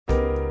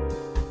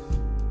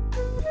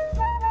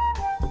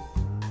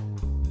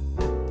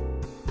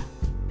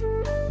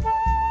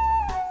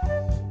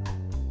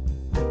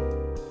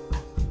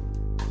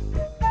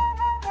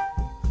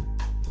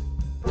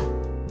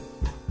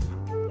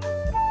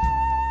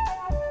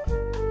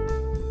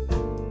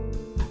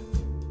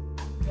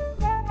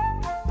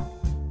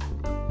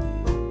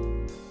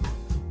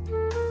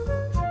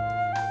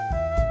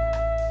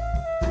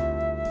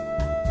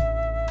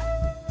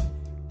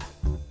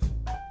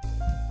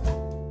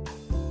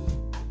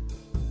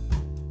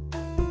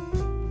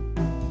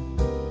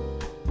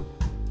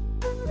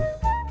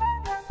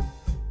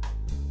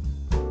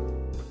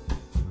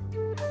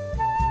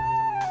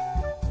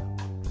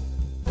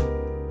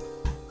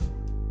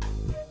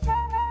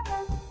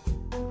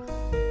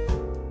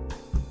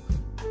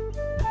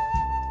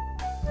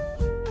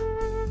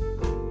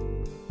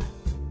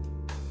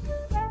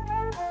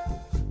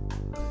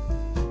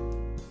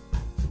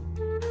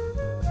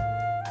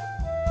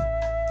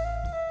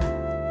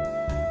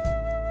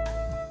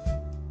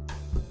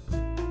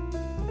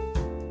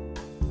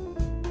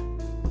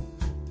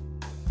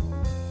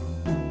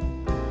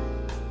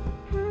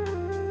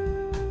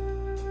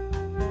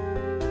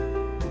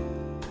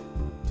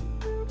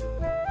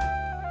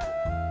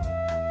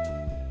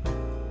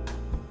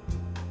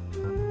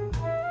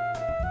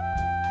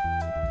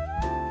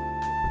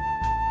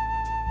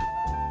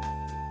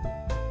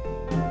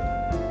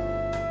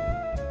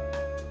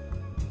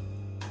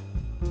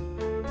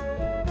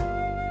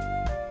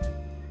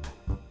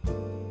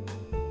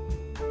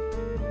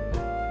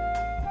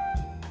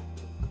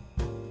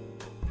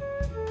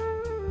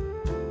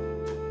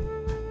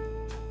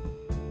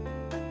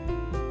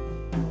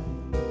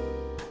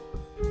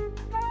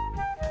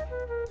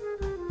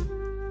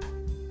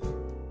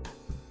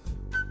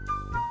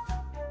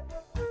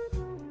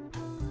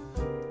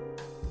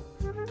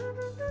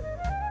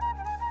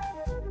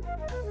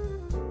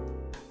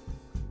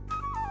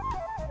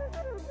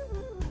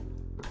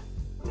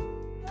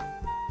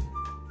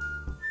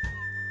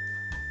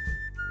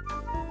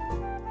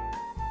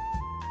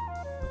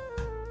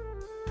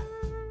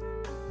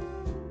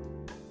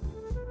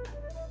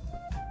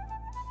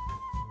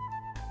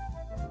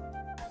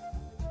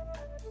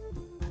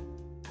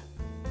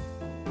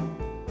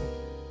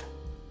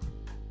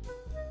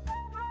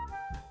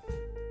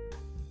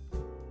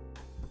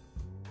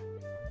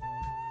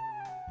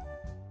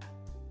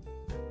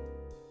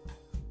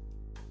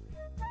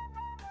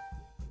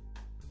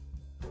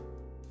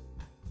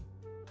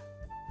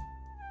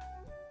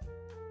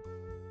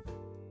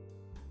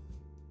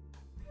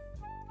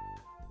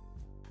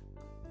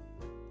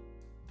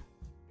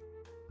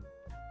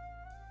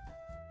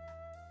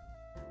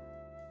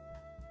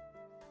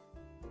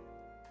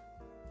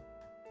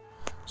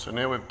So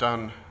now we've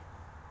done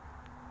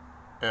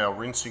our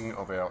rinsing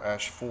of our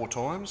ash 4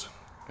 times,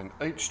 and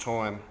each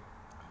time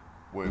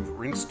we've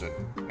rinsed it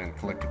and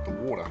collected the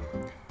water,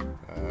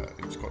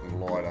 it's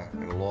gotten lighter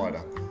and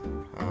lighter.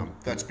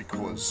 That's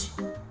because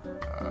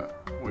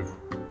we've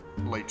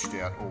leached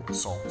out all the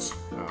salts.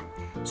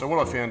 So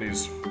what I found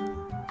is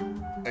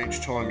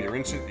each time you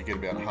rinse it, you get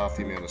about half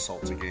the amount of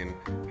salts again,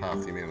 half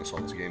the amount of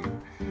salts again.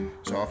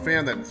 So I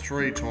found that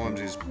 3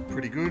 times is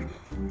pretty good,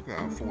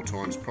 4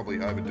 times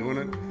probably overdoing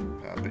it,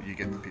 but you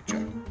get the picture.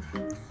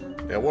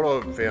 Now what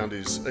I've found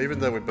is, even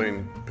though we've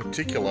been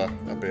particular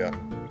about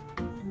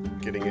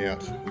getting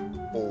out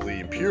all the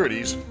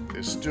impurities,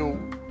 there's still,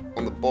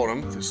 on the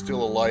bottom, there's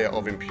still a layer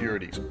of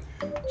impurities.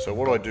 So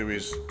what I do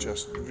is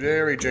just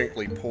very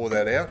gently pour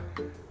that out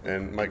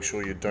and make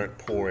sure you don't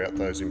pour out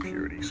those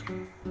impurities,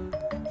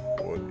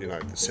 or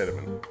the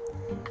sediment.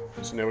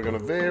 So now we're going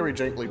to very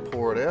gently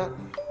pour it out.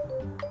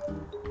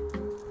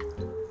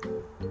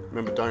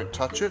 Remember, don't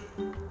touch it.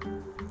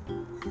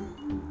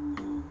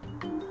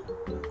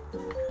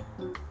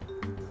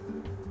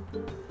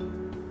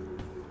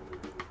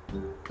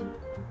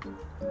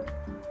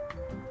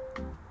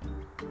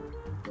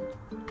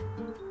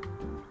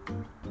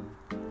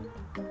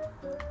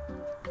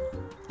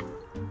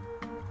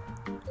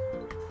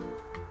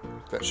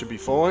 That should be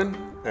fine,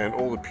 and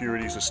all the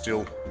purities are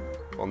still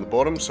on the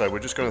bottom, so we're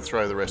just going to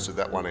throw the rest of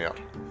that one out.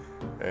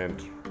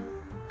 And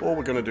all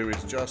we're going to do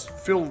is just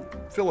fill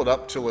it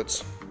up till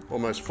it's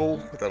almost full.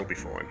 That'll be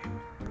fine.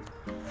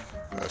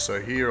 So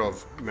here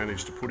I've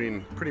managed to put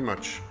in pretty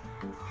much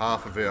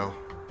half of our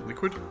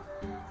liquid.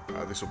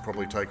 This will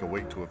probably take a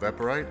week to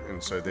evaporate,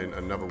 and so then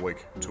another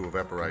week to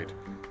evaporate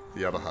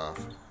the other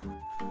half.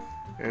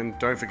 And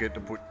don't forget to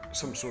put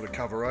some sort of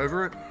cover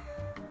over it,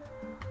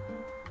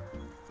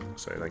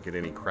 so you don't get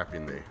any crap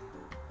in there.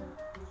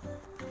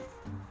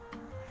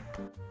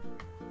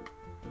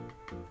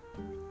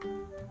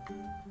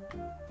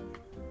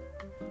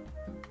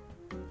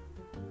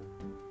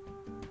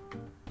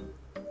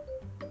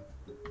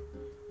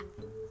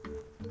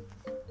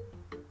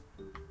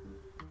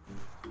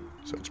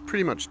 So it's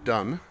pretty much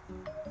done.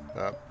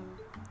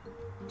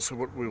 So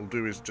what we'll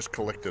do is just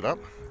collect it up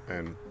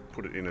and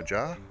put it in a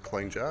jar,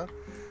 clean jar.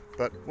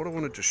 But what I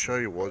wanted to show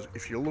you was,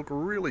 if you look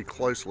really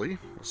closely,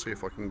 I'll see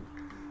if I can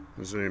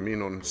zoom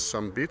in on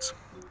some bits,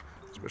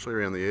 especially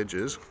around the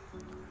edges.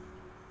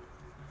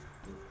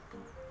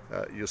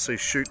 You'll see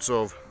shoots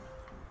of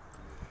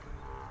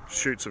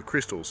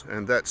crystals,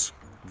 and that's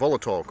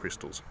volatile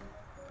crystals.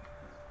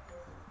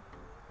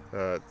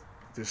 There's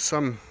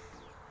some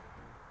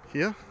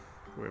here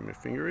where my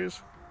finger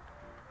is.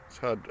 It's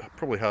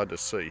probably hard to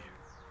see.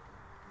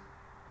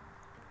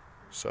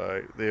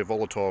 So they're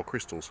volatile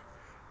crystals,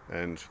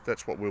 and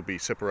that's what we'll be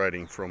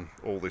separating from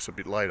all this a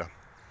bit later.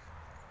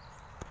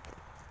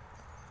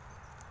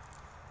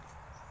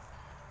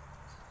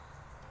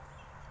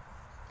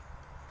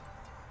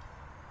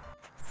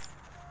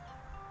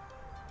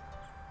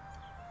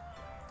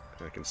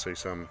 I can see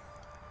some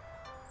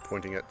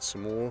pointing at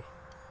some more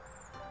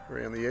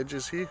around the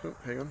edges here. Oh,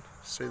 hang on,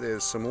 see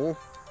there's some more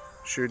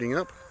shooting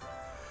up.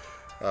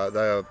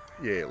 They are,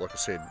 yeah, like I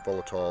said,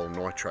 volatile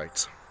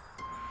nitrates.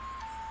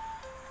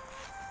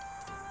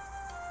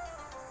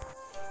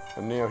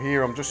 And now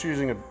here I'm just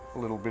using a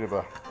little bit of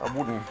a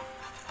wooden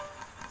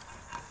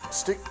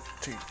stick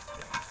to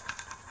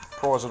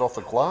prise it off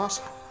the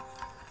glass,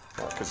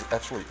 because it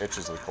actually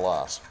etches the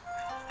glass.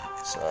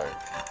 So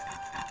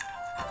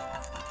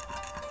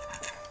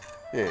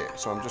yeah,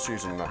 so I'm just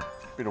using a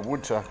bit of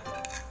wood to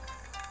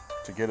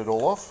get it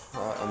all off,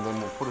 and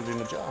then we'll put it in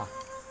a jar.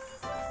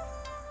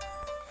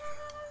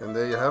 And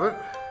there you have it,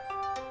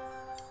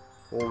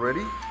 all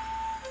ready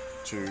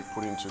to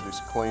put into this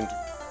cleaned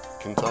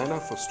container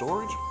for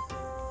storage,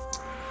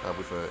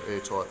 with an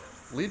airtight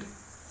lid.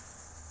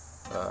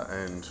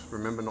 And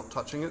remember, not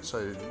touching it,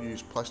 so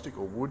use plastic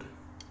or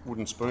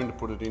wooden spoon to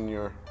put it in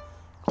your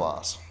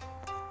glass.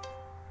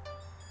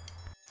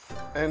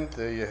 And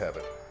there you have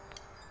it.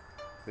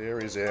 There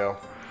is our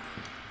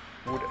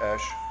wood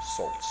ash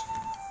salts,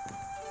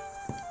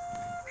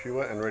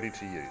 pure and ready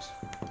to use.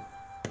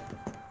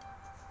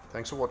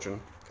 Thanks for watching.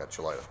 Catch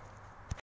you later.